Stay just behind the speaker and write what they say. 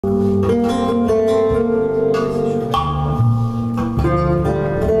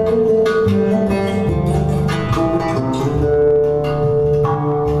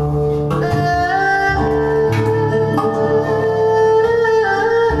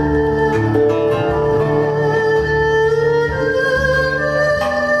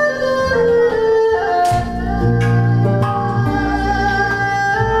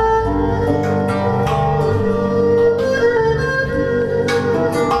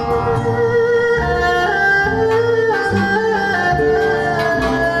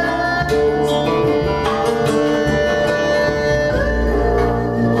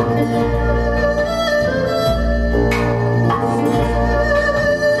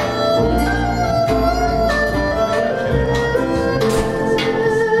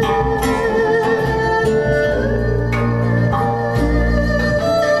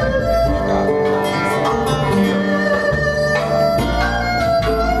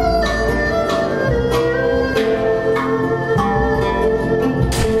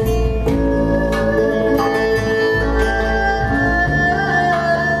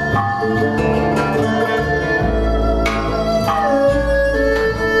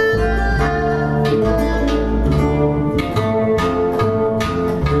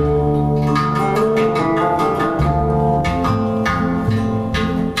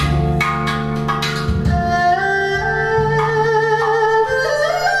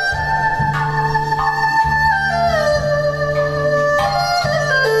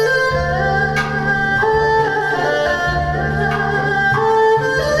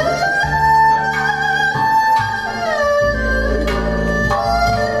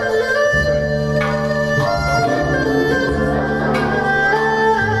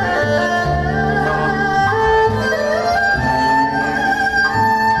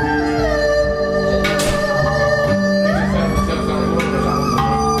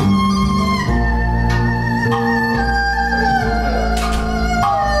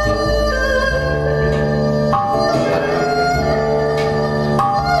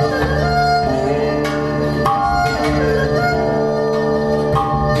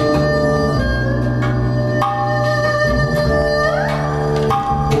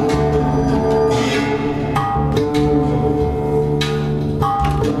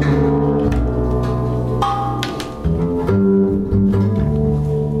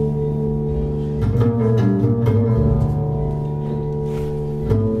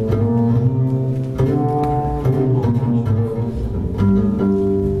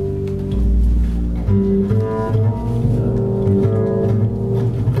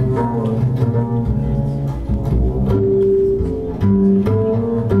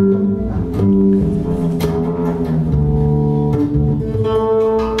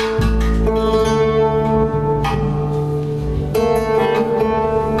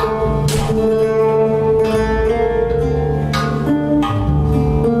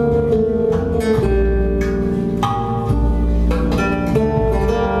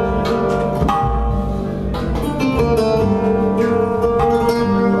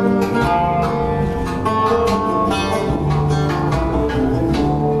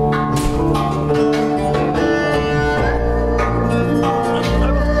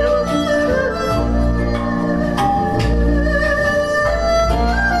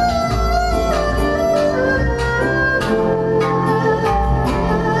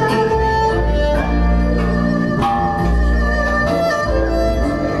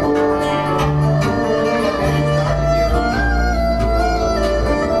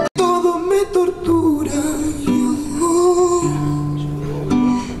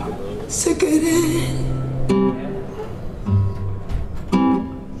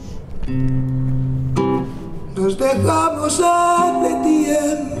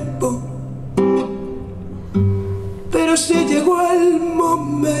llegó el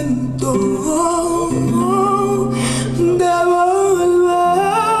momento de volver.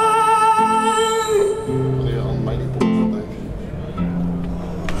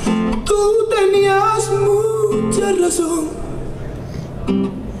 Tú tenías mucha razón,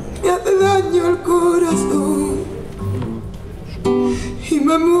 me hace daño el corazón y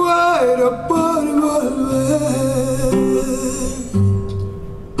me muero por volver.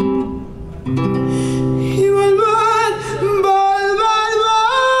 Y volver, volver, volver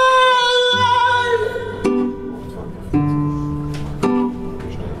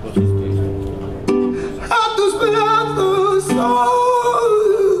a tus brazos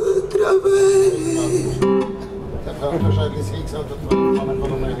otra vez.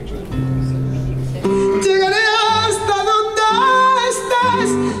 Llegaré hasta donde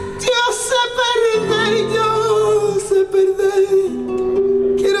estés, yo sé perder, yo sé perder.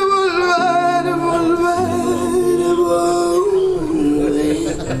 Quiero volver, volver, volver.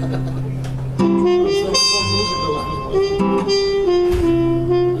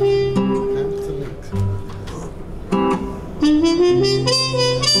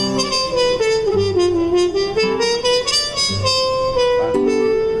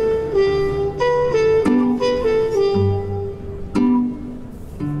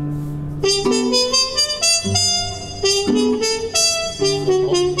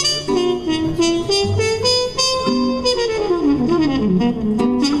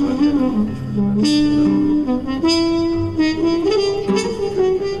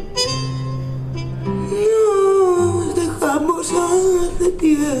 Nos dejamos hace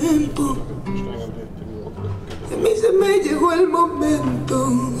tiempo, a mí se me llegó el momento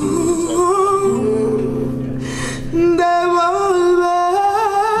de volver.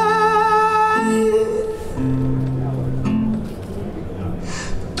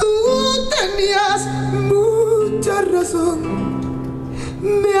 Tú tenías mucha razón,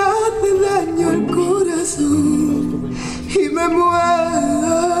 me hace daño el corazón y me muero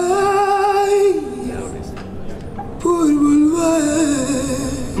por volver.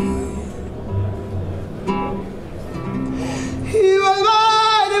 Y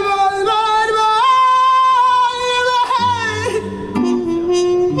volver, volver, volver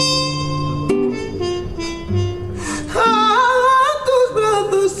a tus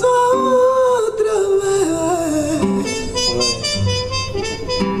brazos otra vez.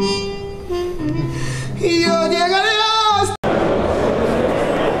 Y yo llegaré hasta...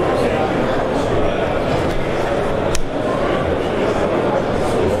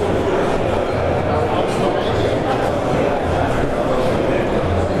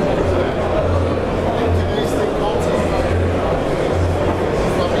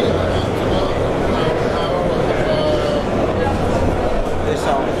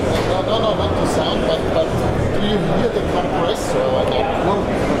 No, not the sound, but do you hear the compressor or not? No.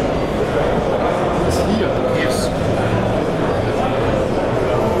 It's here. Yes.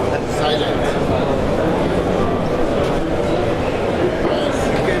 Silent.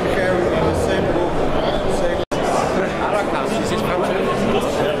 You can carry in the same book. Is this French?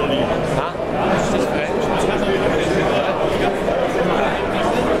 Huh? Is this French?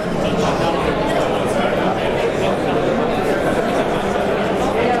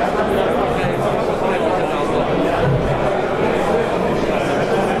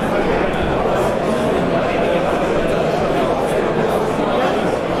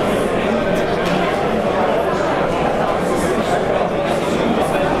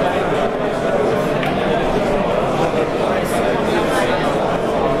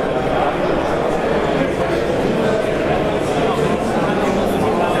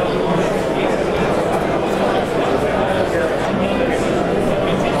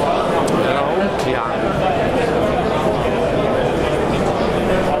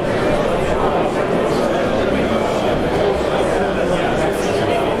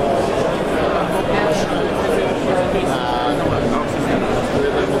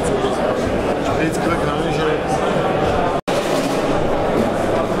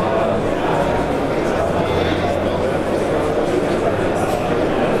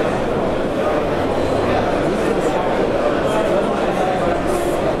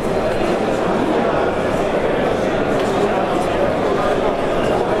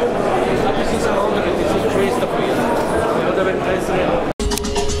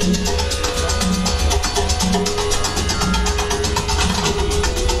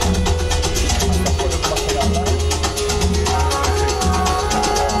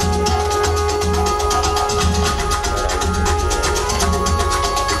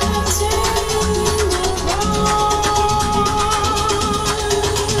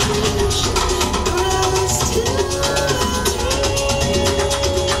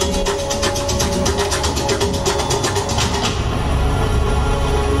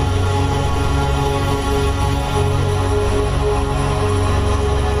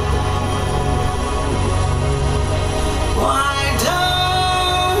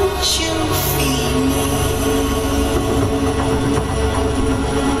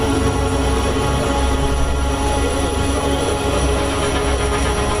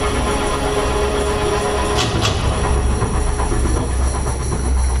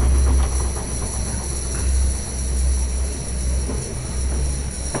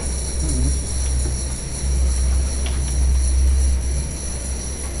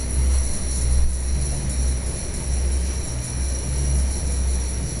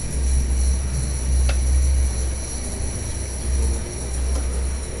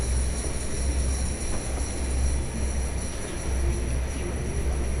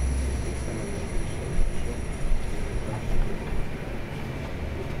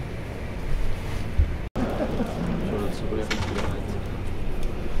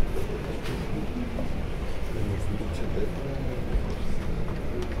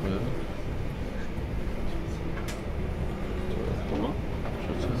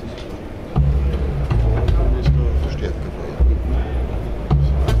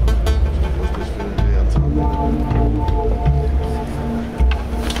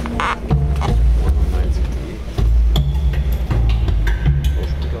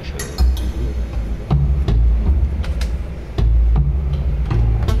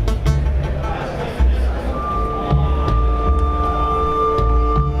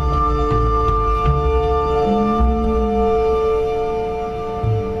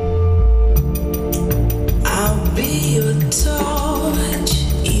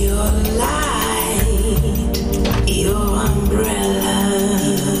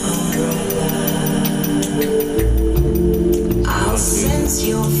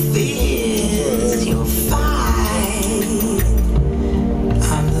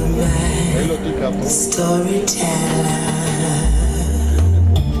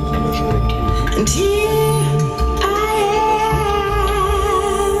 And here I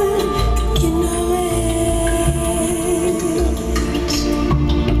am, you know it.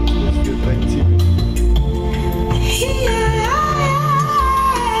 Here I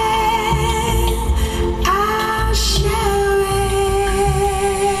am, I'll show it.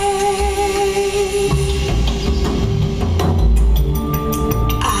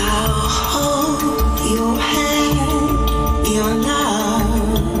 I'll hold your hand, your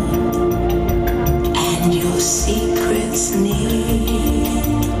love, and your secrets near.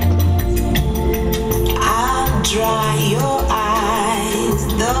 I'll dry your eyes,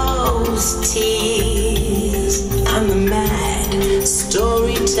 those tears. I'm a mad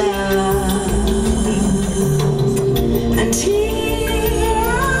storyteller. And here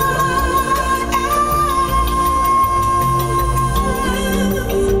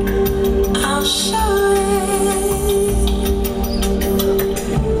I'll show it.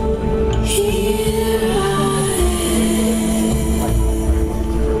 Here I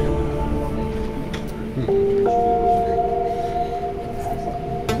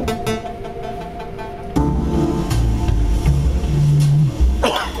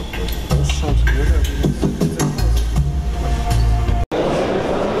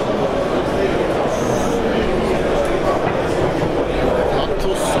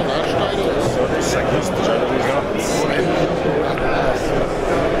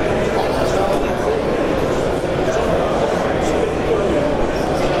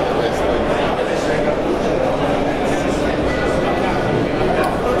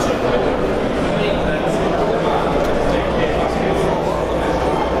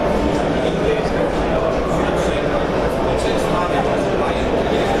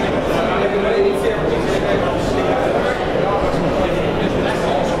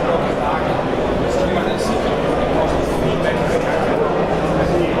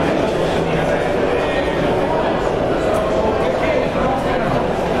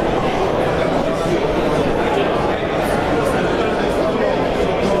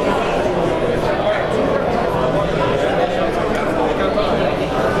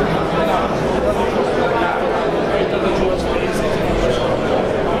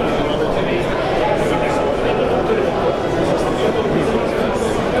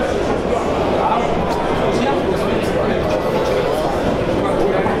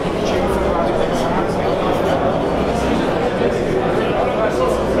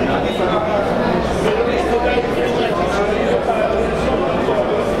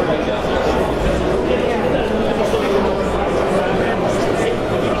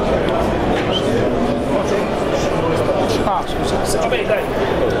Vabbè dai,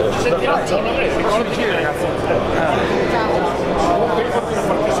 ci sentiamo, non avrei, ragazzi.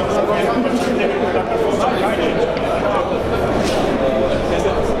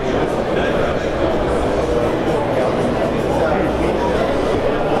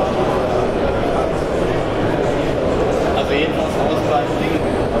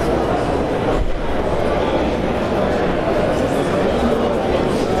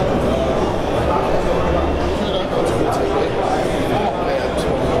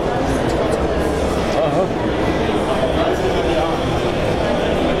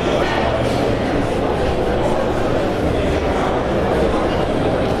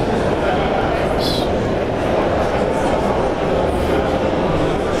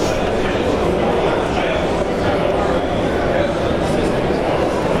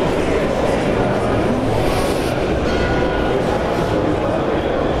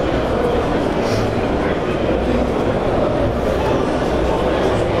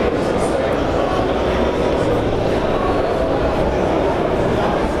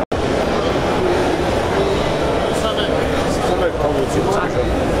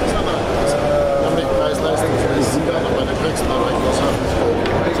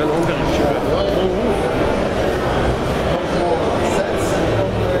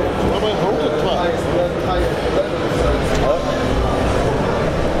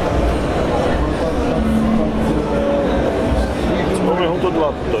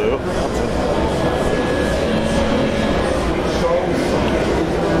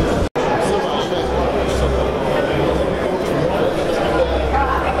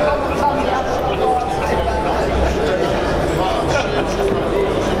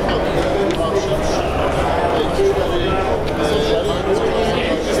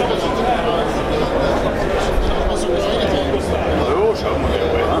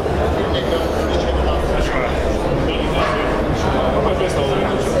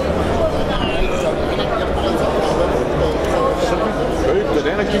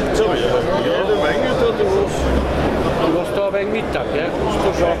 Mittag, ja?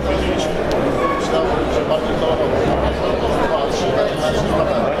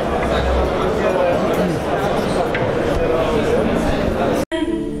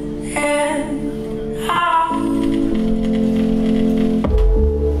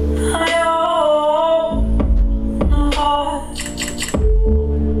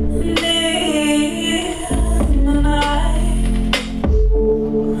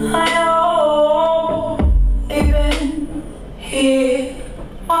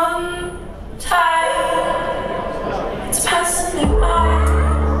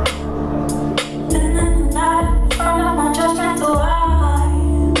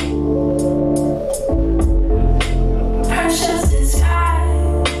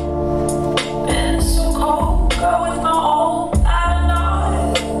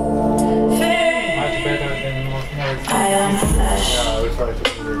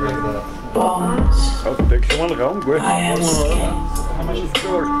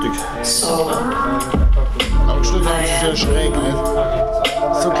 Anschnitt haben sie sehr schräg, nicht?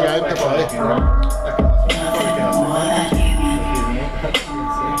 So klein dabei.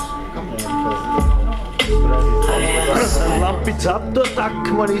 Lampizzato-Attack,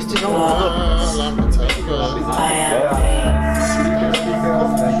 man ist die noch.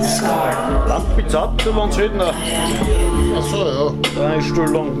 Lampizzato, wenn es halt noch. Achso, ja. 3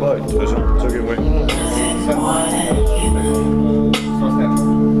 Stunden lang bald, also sag ich mal.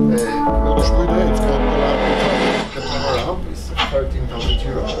 Ja, das spielt er jetzt gerade bei The power amp is 13,000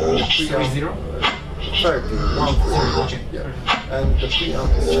 euro. 13? 13, yeah. And the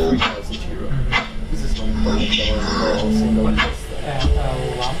preamp is 3,000 euro. This is one for single.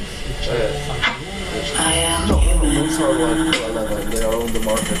 No, those are like they are on the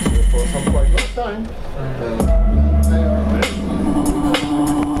market for some quite long time. They are.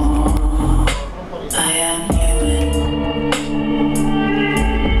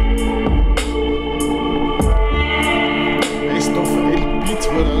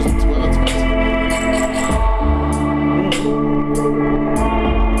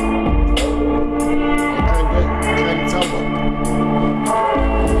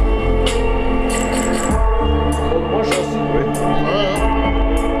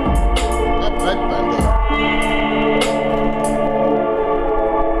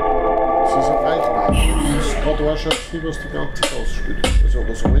 Was die ganze Zeit ausspielt. Also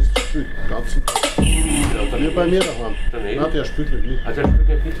was alles spielt, den ganzen Tag. Wie bei mir daheim. Nein, der spielt nicht mit. Ah, der spielt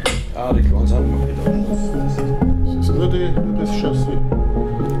nicht mit? Ah, die Kleinen sind noch Das ist nur das Chassis.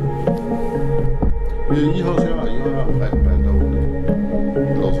 Wie ich habe ja ein Breitbein da unten.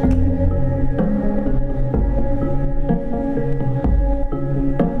 Lassen.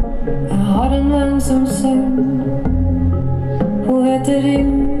 Jag har en vän som sög. Hon heter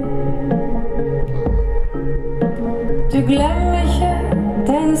Rim. Du glömmer ikke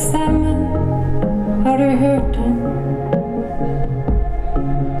den stemmen. Har du hørt den?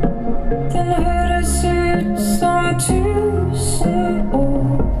 Den høres ut som 1000 år.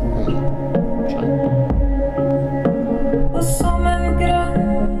 Og som en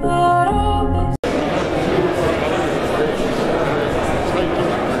grønn arabisk.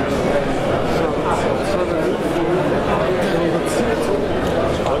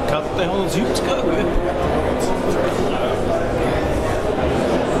 Katte 170 Grad.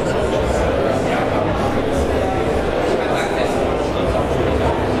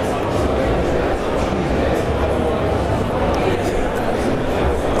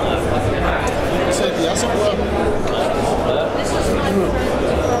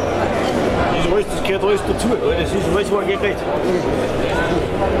 Das gehört alles dazu, das ist alles Wahlgerät.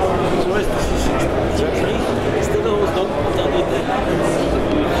 Das heißt, das ist sehr schlecht. Ist da was dann nicht?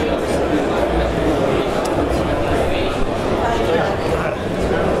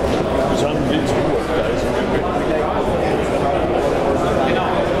 Das sind wir zu hoch, da ist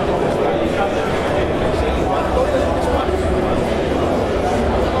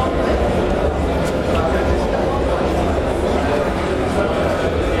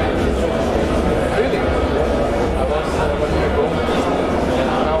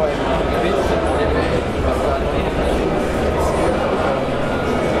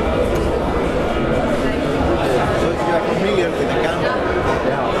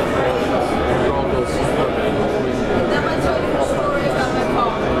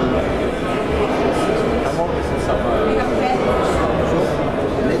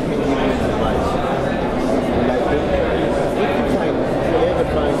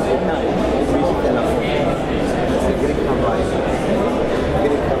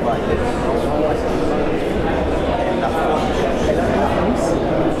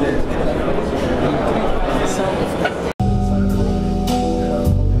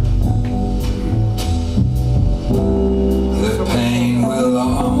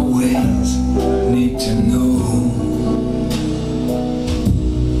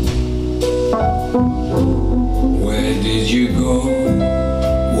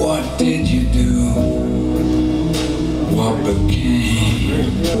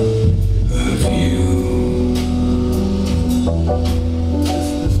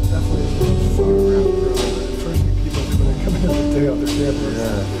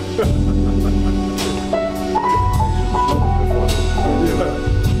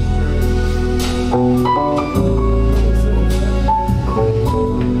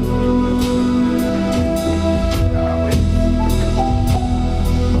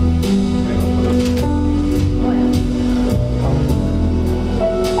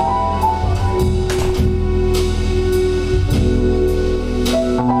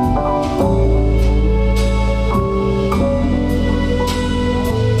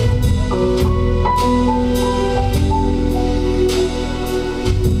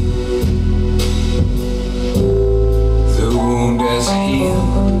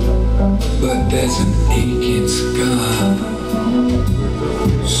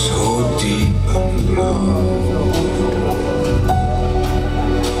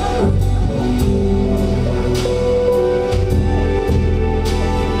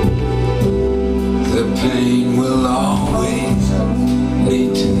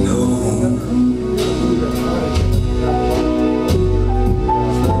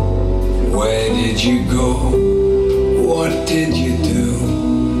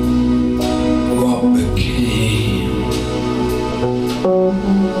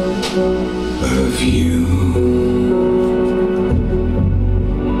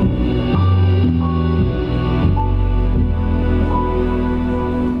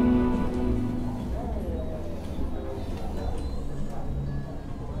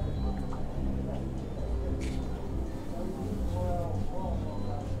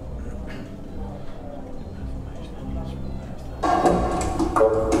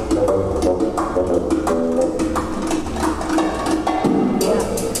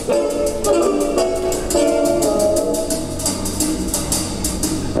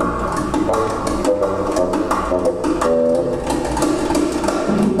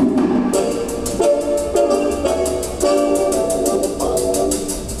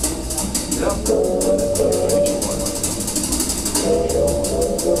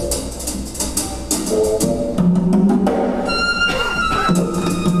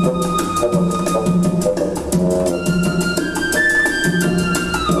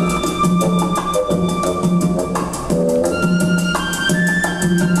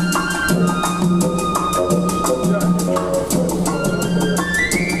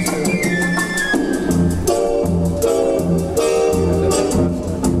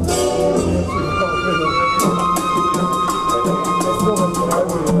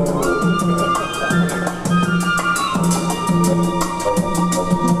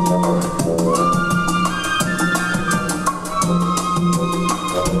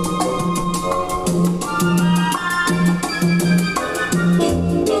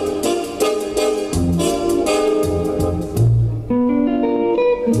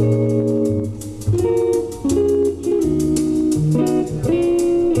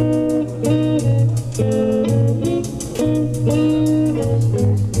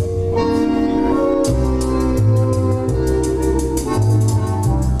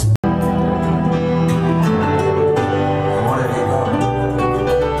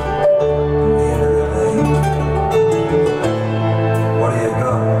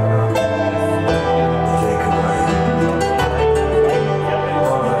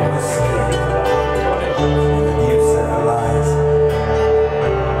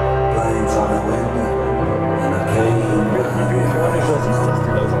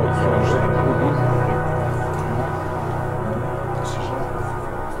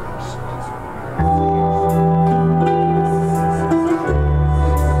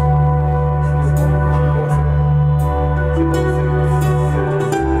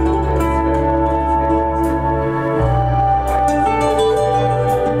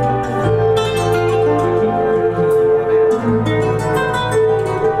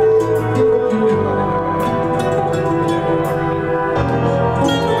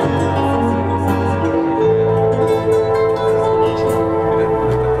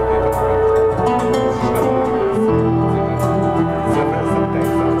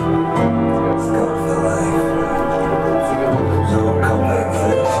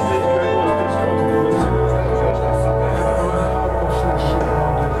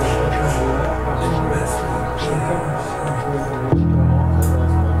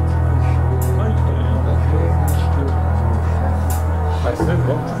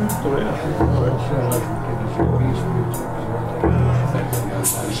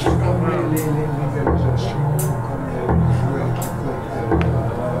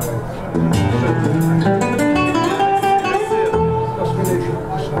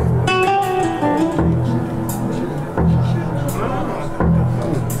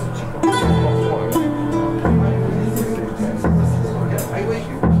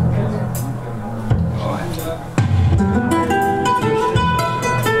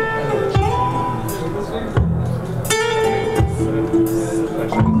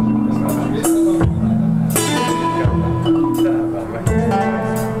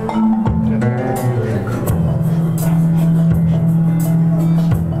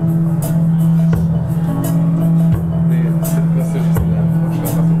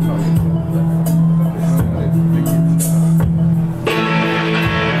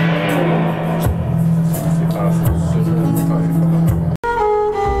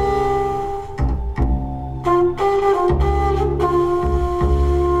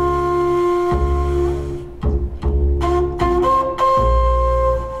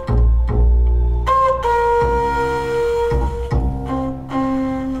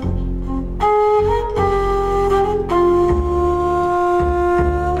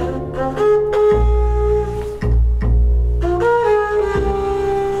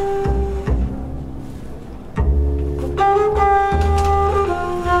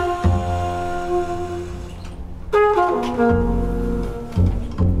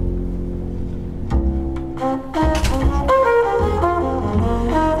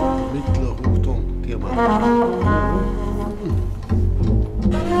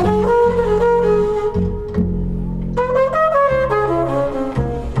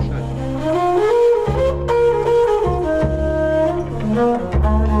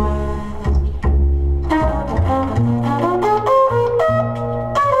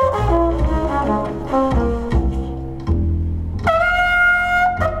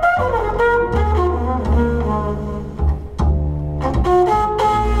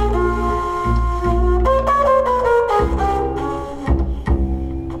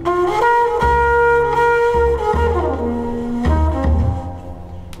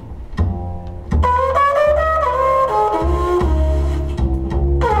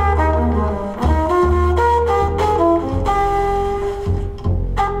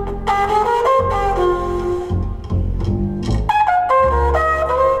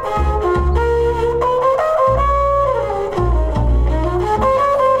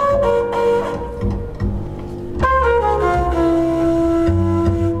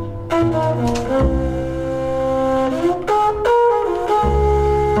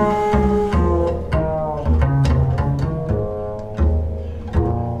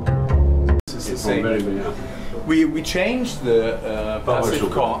We changed the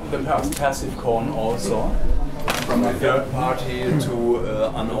passive cone also from a third party to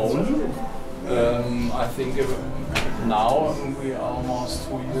unowned. I think now we are almost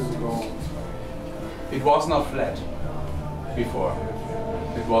 2 years ago. It was not flat before.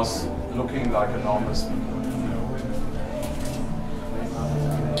 It was looking like a normal speaker.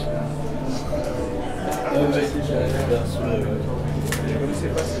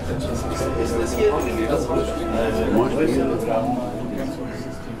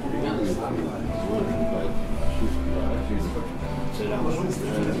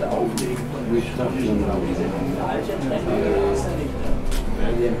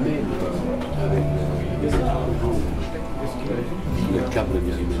 Le câble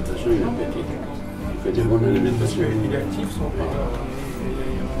d'alimentation, il est petit. Il fait des bonnes alimentations.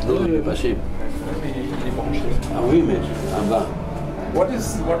 Non, il est passé. Ah oui, mais en bas. What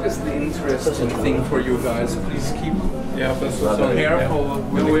is the interesting thing for you guys? Please keep so careful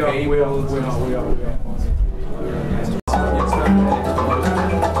with the cables.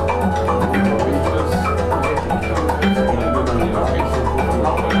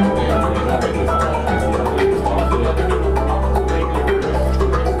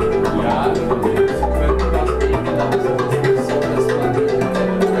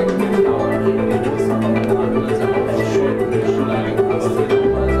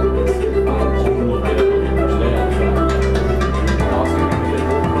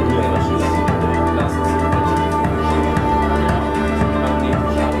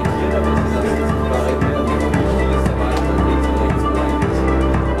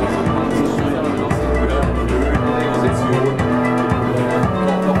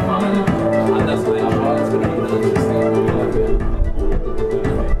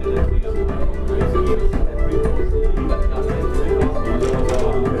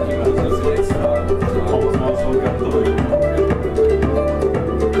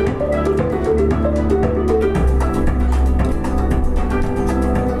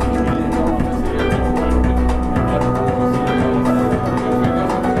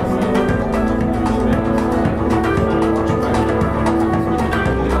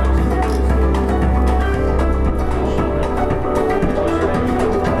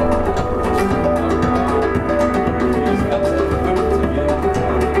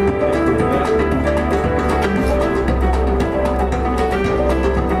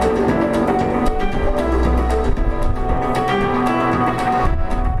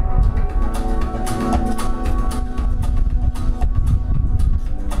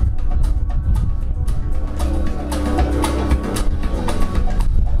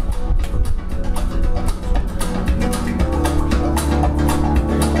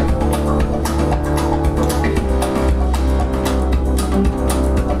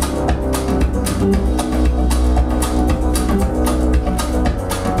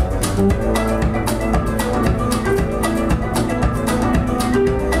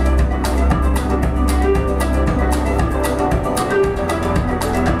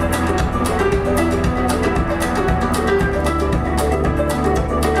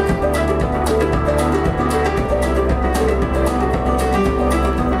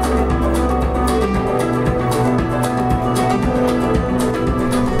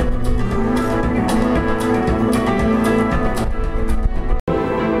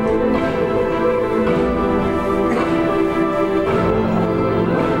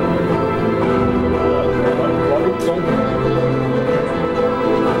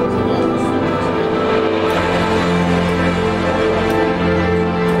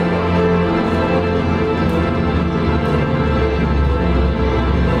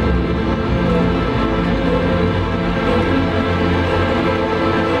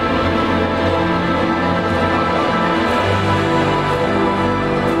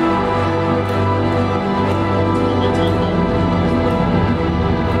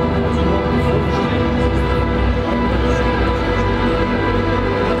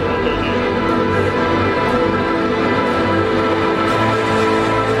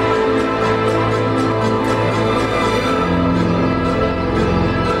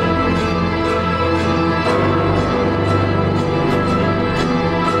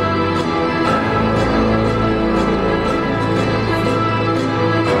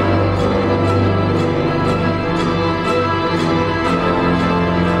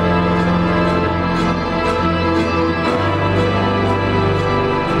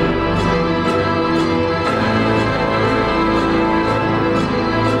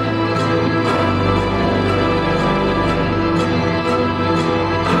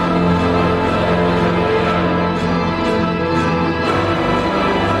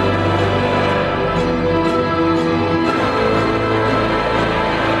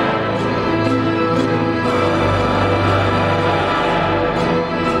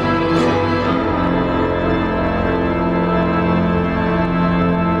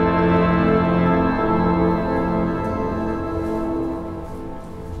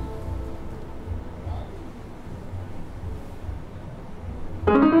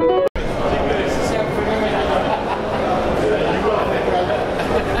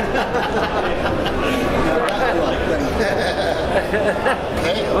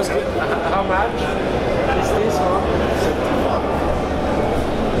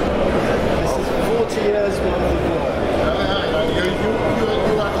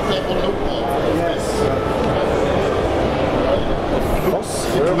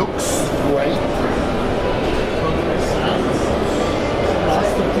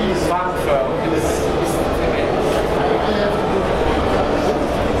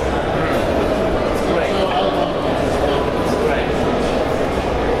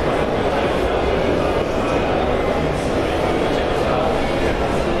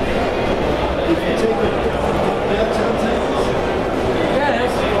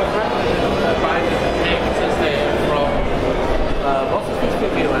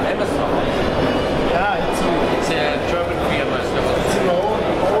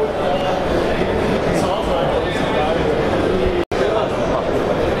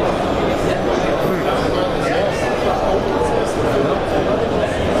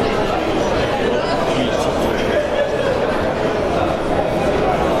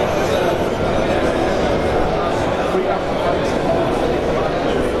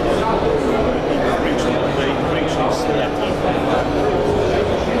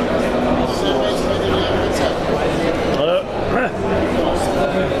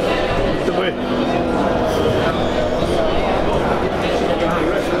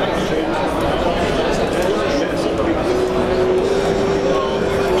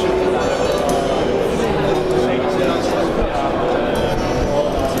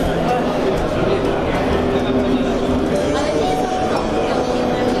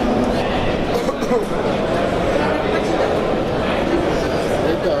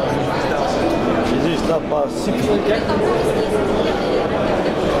 Mal 17 Geld.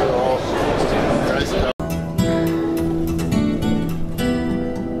 Ja,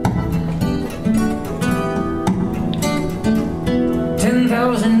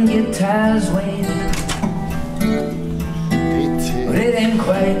 10,000 guitars waiting, but it ain't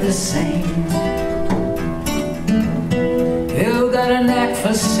quite the same. You got a knack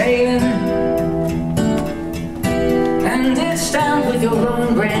for sailing, and it's stamped with your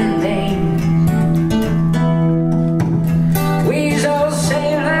own brand name. We's all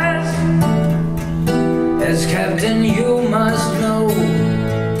sailors, as captain you must know.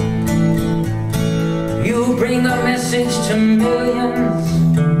 You bring a message to millions,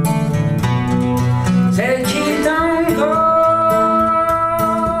 say keep don't go.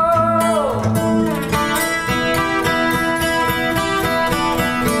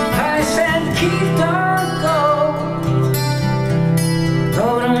 I said keep don't go.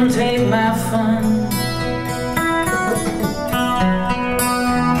 Oh, don't take my fun.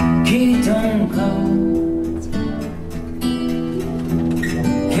 Keep don't go.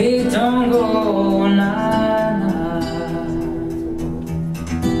 Keep don't go now.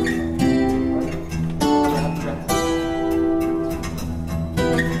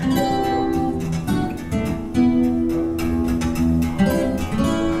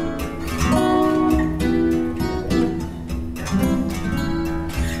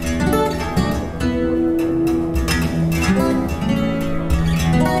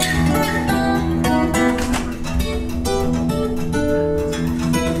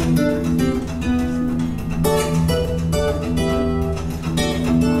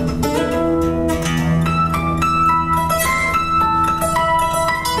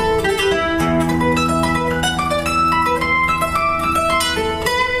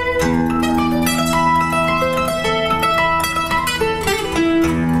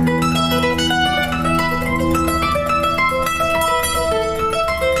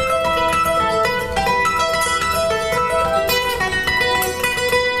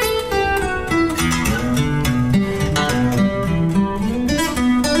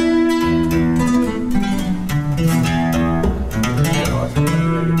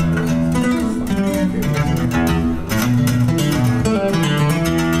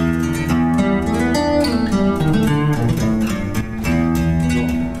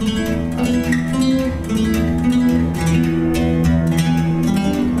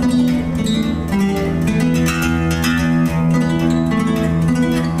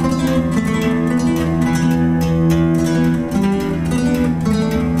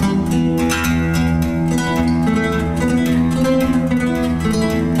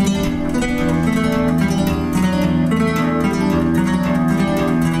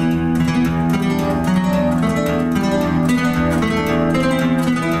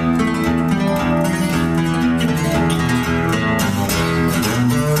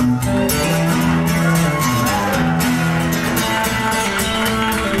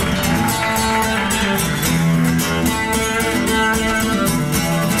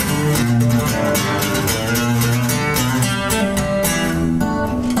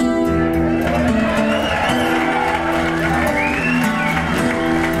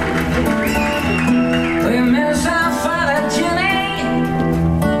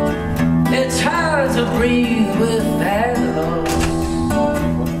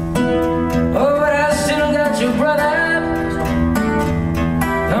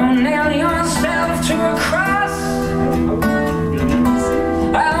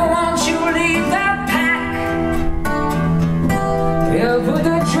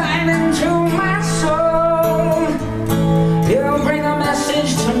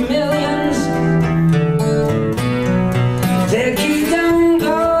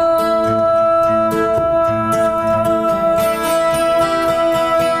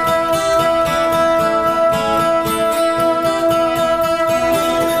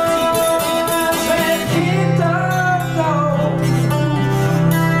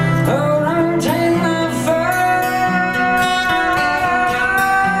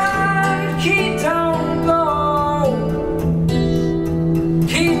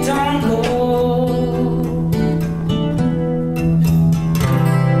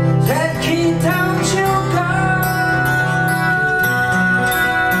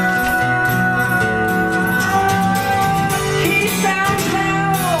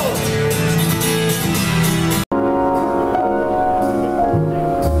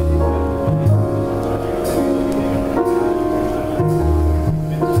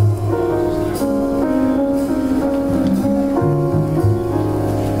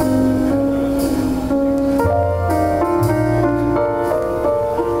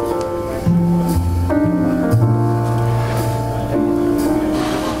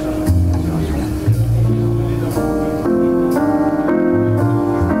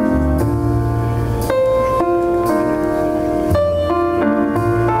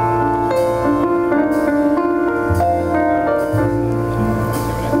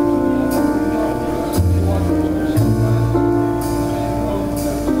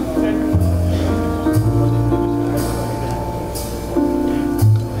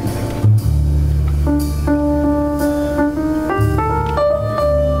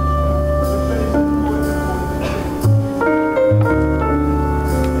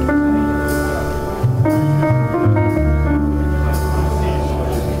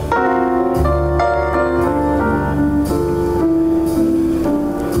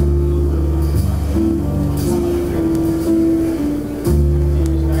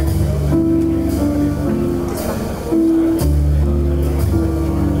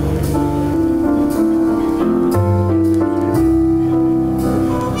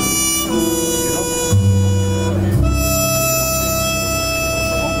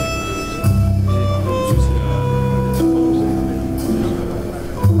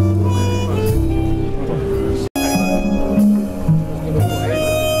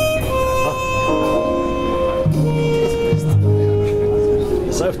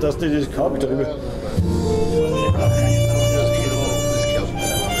 dass die das Kabel drüber.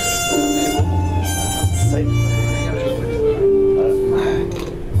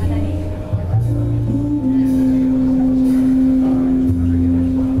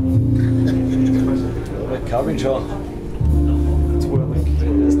 Kabel schon.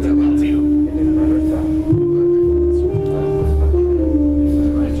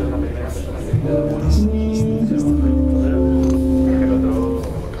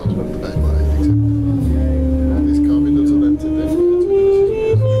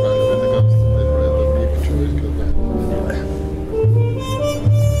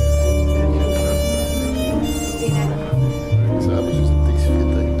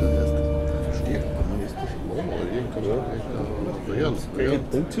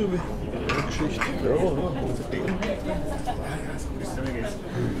 Geschichte.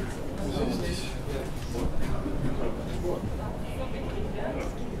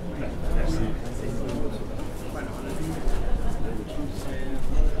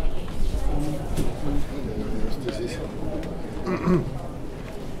 Das ist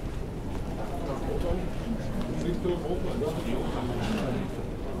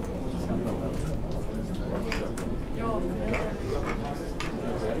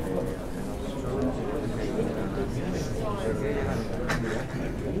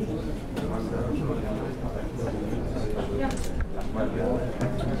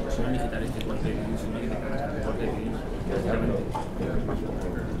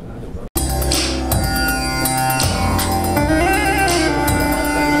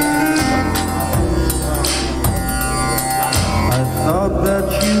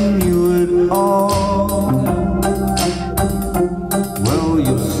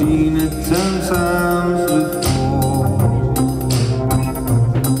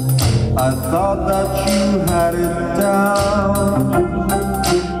I thought that you had it down,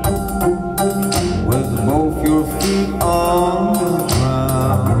 with both your feet on the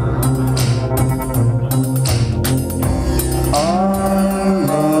ground.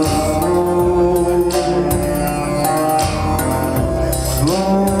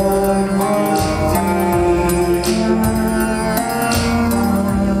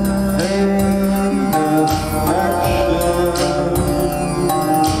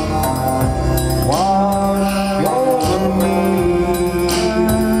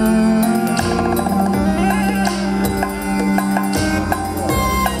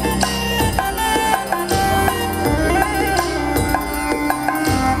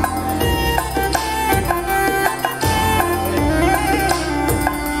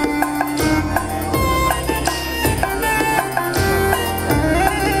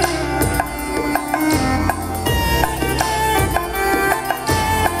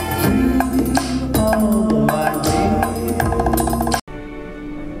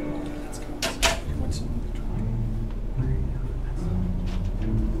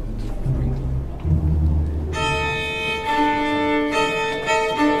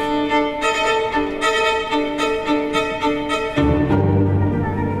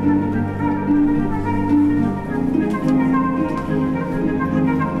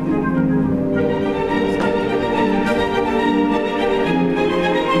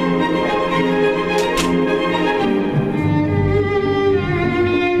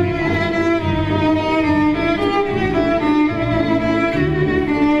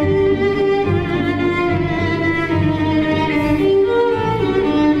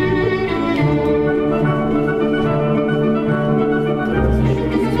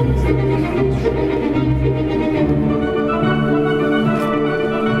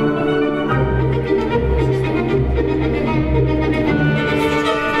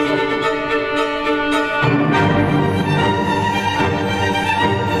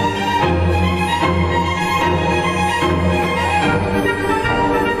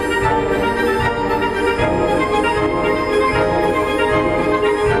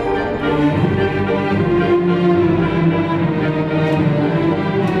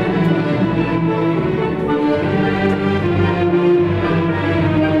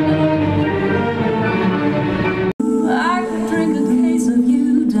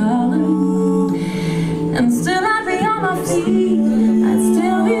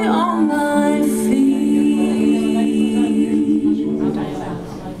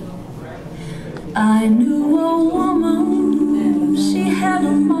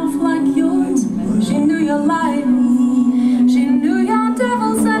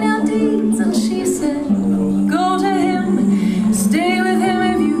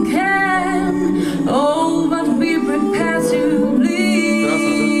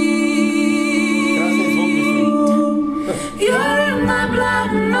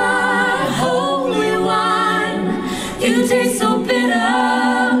 taste so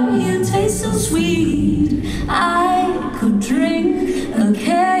bitter, you taste so sweet. I could drink a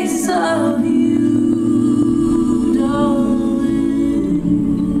case of you, darling,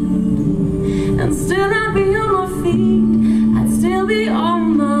 and still not be on my feet. I'd still be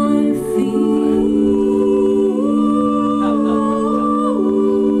on my feet.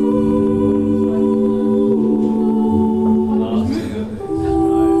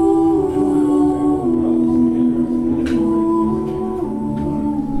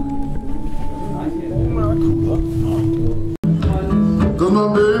 Cause my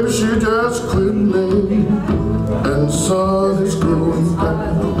baby, she just quit me, and the sun is going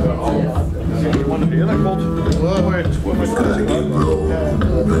down. Gotta get rolling,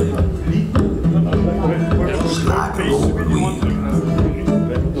 just like an old weed.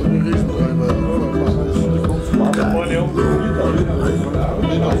 Gotta get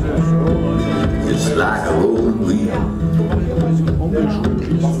rolling, just like an old weed.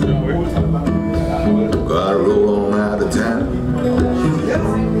 Gotta roll on out of town,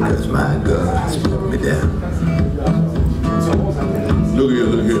 cause my guns put me down. Look here,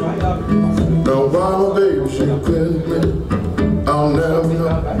 look here. Now why my baby, she quit me, I'll never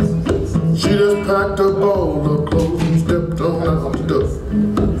know. She just packed up all her clothes and stepped on out the door.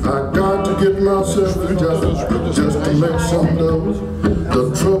 I got to get myself together just to make some dough. The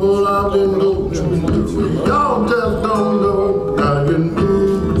trouble I've been going through, y'all just don't know. Gotta get moving.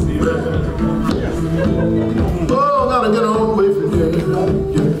 Oh, gotta get away from here.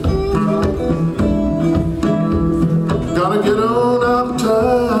 Gotta get on out of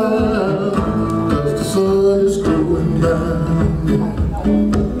town, cause the sun is going down.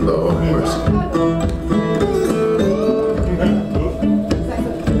 Lord mercy.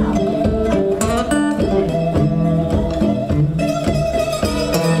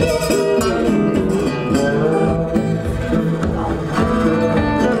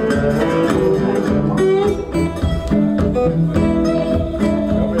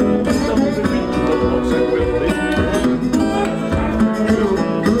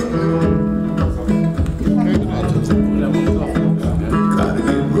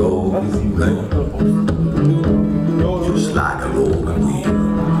 Just like a rolling wheel.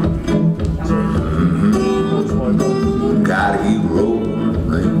 Gotta keep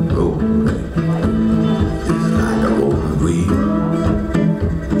rolling, rolling, just like a rolling wheel.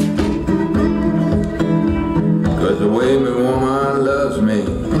 Cause the way my woman loves me,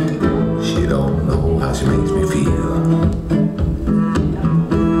 she don't know how she makes me feel.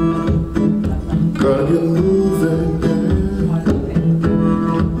 Gotta get moving, yeah.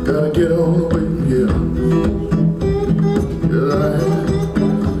 Gotta get on the way, yeah.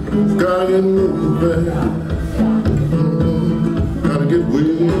 Gotta get moving, gotta get way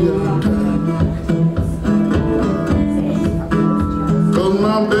on time. Cause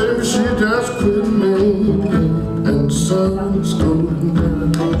my baby, she just quit me, and the sun's going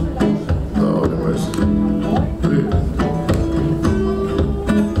down.